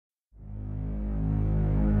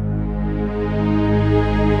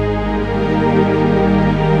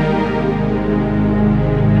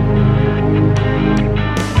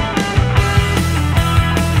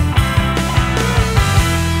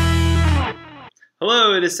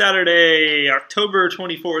Hello, it is Saturday, October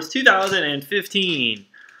 24th, 2015.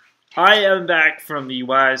 I am back from the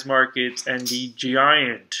Weis markets and the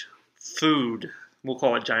giant food. We'll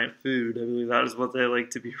call it giant food. I believe that is what they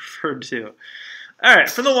like to be referred to. Alright,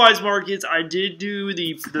 from the Weis markets, I did do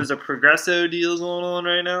there's a Progresso deal going on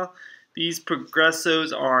right now. These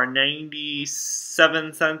Progressos are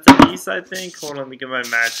 97 cents a piece, I think. Hold on, let me get my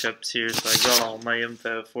matchups here so I got all my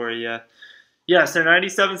info for you. Yes, they're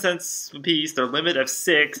 97 cents a piece. Their limit of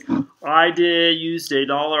 6. I did use a $1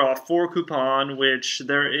 off 4 coupon, which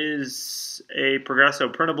there is a Progresso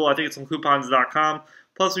printable. I think it's on coupons.com.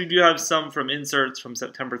 Plus, we do have some from inserts from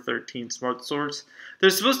September 13th Smart Source.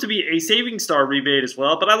 There's supposed to be a Saving Star rebate as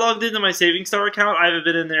well, but I logged into my Saving Star account. I haven't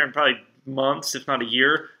been in there in probably months, if not a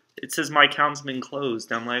year. It says my account's been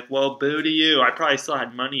closed. I'm like, well, boo to you. I probably still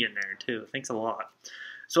had money in there, too. Thanks a lot.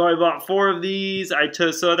 So I bought 4 of these.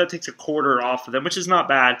 So that takes a quarter off of them, which is not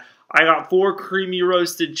bad. I got 4 creamy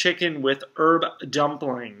roasted chicken with herb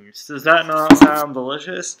dumplings. Does that not sound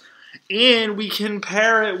delicious? And we can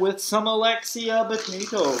pair it with some Alexia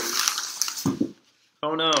potatoes.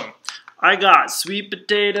 Oh no. I got sweet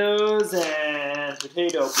potatoes and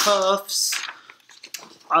potato puffs.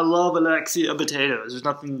 I love Alexia potatoes. There's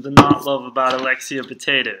nothing to not love about Alexia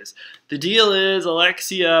potatoes. The deal is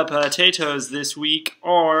Alexia potatoes this week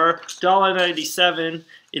are $1.97.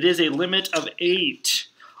 It is a limit of 8.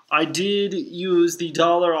 I did use the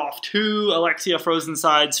 $1 off 2 Alexia frozen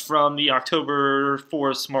sides from the October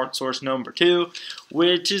 4th Smart Source number 2,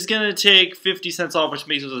 which is going to take 50 cents off, which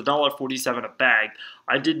makes it $1.47 a bag.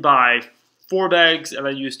 I did buy 4 bags, and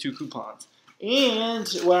I used 2 coupons. And,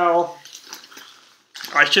 well,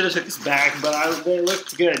 I should have took this back, but they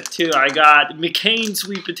looked good, too. I got McCain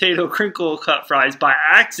sweet potato crinkle cut fries by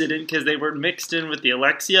accident because they were mixed in with the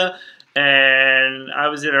Alexia, and I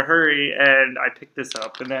was in a hurry, and I picked this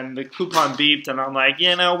up. And then the coupon beeped, and I'm like,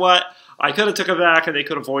 you know what? I could have took it back, and they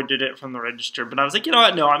could have avoided it from the register. But I was like, you know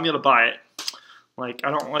what? No, I'm going to buy it. Like, I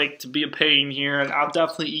don't like to be a pain here, and I'll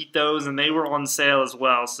definitely eat those, and they were on sale as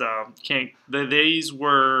well, so these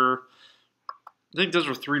were, I think those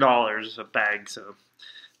were $3 a bag, so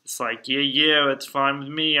it's like, yeah, it's fine with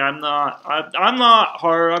me. I'm not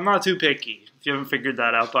hard. I'm not too picky. If you haven't figured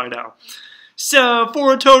that out by now. So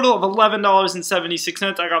for a total of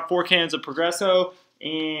 $11.76, I got 4 cans of Progresso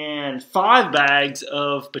and 5 bags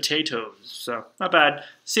of potatoes. So not bad.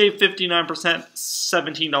 Saved 59%,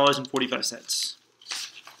 $17.45.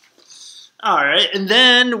 All right, and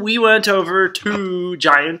then we went over to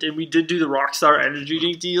Giant, and we did do the Rockstar energy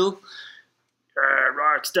drink deal.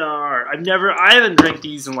 Rockstar. I haven't drank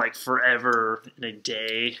these in like forever in a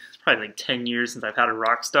day. It's probably like 10 years since I've had a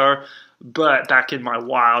Rockstar. But back in my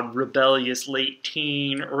wild, rebellious late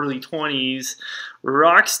teen, early 20s,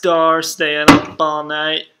 Rockstar, staying up all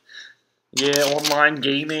night. Yeah, online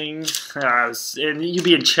gaming. And you'd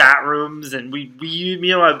be in chat rooms, and me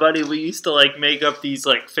and my buddy, we used to like make up these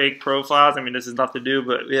like fake profiles. I mean, this is nothing to do,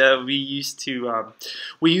 but yeah, we used to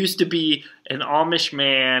be an Amish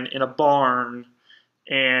man in a barn,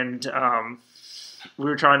 and we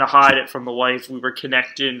were trying to hide it from the wife. We were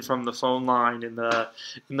connecting from the phone line in the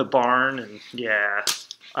barn, and yeah,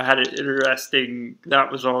 I had it interesting. That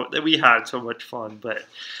was all. We had so much fun, but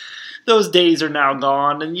those days are now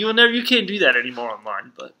gone, and you can't do that anymore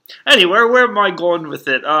online. But anyway, where am I going with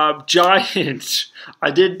it? Giant. I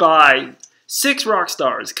did buy 6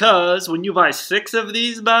 Rockstars, because when you buy 6 of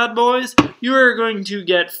these bad boys, you are going to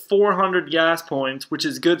get 400 gas points, which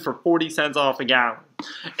is good for 40 cents off a gallon.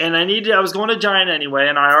 And I was going to Giant anyway,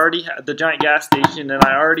 and I already had the Giant gas station, and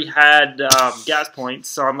I already had gas points,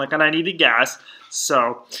 so I'm like, and I needed gas,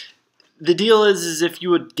 so the deal is if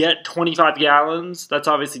you would get 25 gallons, that's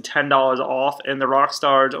obviously $10 off, and the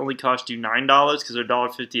Rockstars only cost you $9 because they're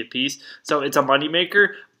 $1.50 a piece. So it's a moneymaker,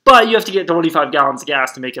 but you have to get 25 gallons of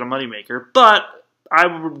gas to make it a moneymaker. But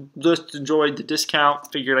I just enjoyed the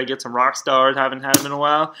discount, figured I'd get some Rockstars, haven't had them in a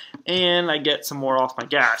while, and I get some more off my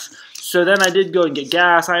gas. So then I did go and get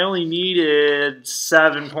gas. I only needed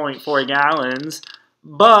 7.4 gallons,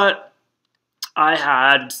 but I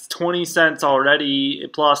had 20 cents already,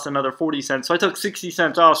 plus another 40 cents. So I took 60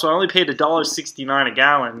 cents off, so I only paid $1.69 a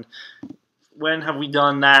gallon. When have we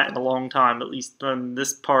done that in a long time, at least in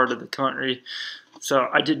this part of the country? So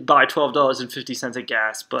I did buy $12.50 of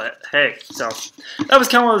gas, but hey, so that was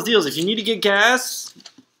kind of one of those deals. If you need to get gas,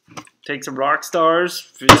 take some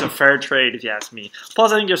Rockstars. It's a fair trade, if you ask me.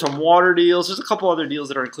 Plus, I think there's some water deals. There's a couple other deals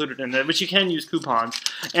that are included in it, but you can use coupons.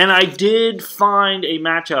 And I did find a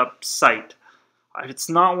matchup site. It's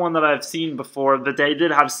not one that I've seen before, but they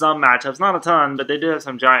did have some matchups. Not a ton, but they did have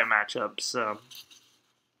some Giant matchups. So,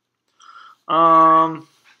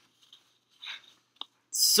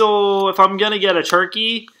 So if I'm going to get a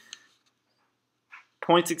turkey,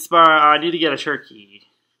 points expire, I need to get a turkey.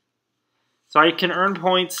 So I can earn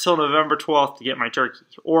points till November 12th to get my turkey,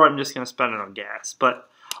 or I'm just going to spend it on gas. But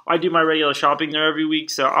I do my regular shopping there every week,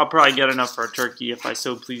 so I'll probably get enough for a turkey if I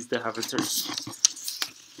so please to have a turkey.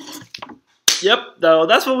 Yep, though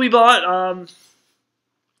that's what we bought.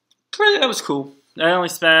 That was cool. I only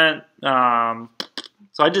spent, so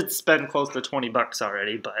I did spend close to 20 bucks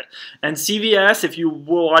already, and CVS, if you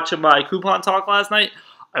were watching my coupon talk last night,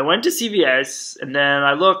 I went to CVS, and then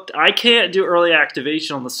I looked. I can't do early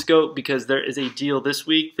activation on the scope because there is a deal this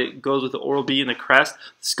week that goes with the Oral-B and the Crest.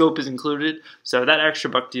 The scope is included, so that extra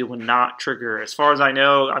buck deal would not trigger. As far as I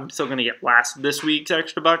know, I'm still going to get this week's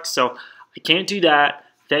extra bucks, so I can't do that.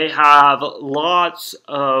 They have lots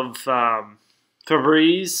of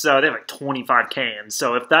Febreze, so they have like 25 cans.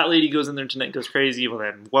 So if that lady goes in there tonight and goes crazy, well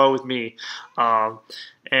then, woe with me.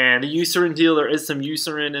 And the Eucerin deal, there is some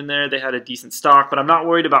Eucerin in there. They had a decent stock, but I'm not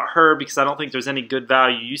worried about her because I don't think there's any good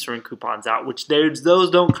value Eucerin coupons out, which those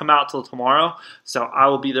don't come out till tomorrow. So I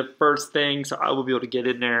will be the first thing, so I will be able to get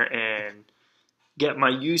in there and get my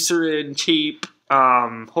Eucerin cheap,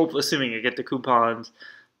 hopefully assuming I get the coupons.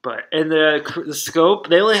 But in the scope,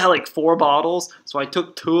 they only had like 4 bottles, so I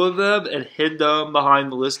took 2 of them and hid them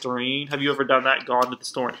behind the Listerine. Have you ever done that? Gone to the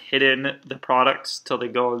store and hidden the products till they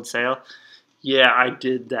go on sale? Yeah, I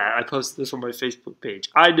did that. I posted this on my Facebook page.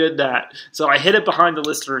 I did that. So I hid it behind the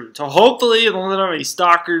Listerine. So hopefully, as long as there aren't any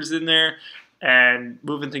stalkers in there and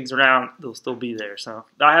moving things around, they'll still be there. So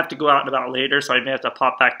I have to go out and about later, so I may have to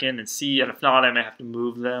pop back in and see, and if not, I may have to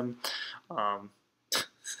move them.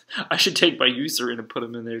 I should take my Eucerin and put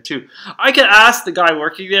them in there too. I could ask the guy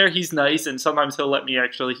working there. He's nice, and sometimes he'll let me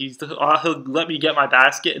he'll let me get my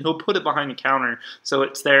basket, and he'll put it behind the counter so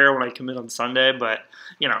it's there when I come in on Sunday. But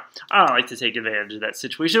you know, I don't like to take advantage of that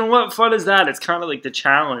situation. What fun is that? It's kind of like the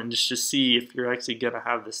challenge to see if you're actually gonna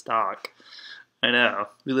have the stock. I know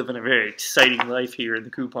we live in a very exciting life here in the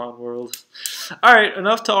coupon world. All right,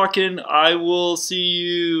 enough talking. I will see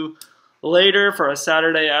you later for a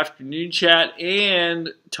Saturday afternoon chat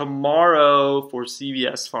and tomorrow for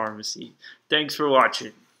CVS Pharmacy. Thanks for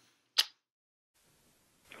watching.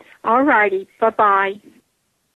 All righty. Bye-bye.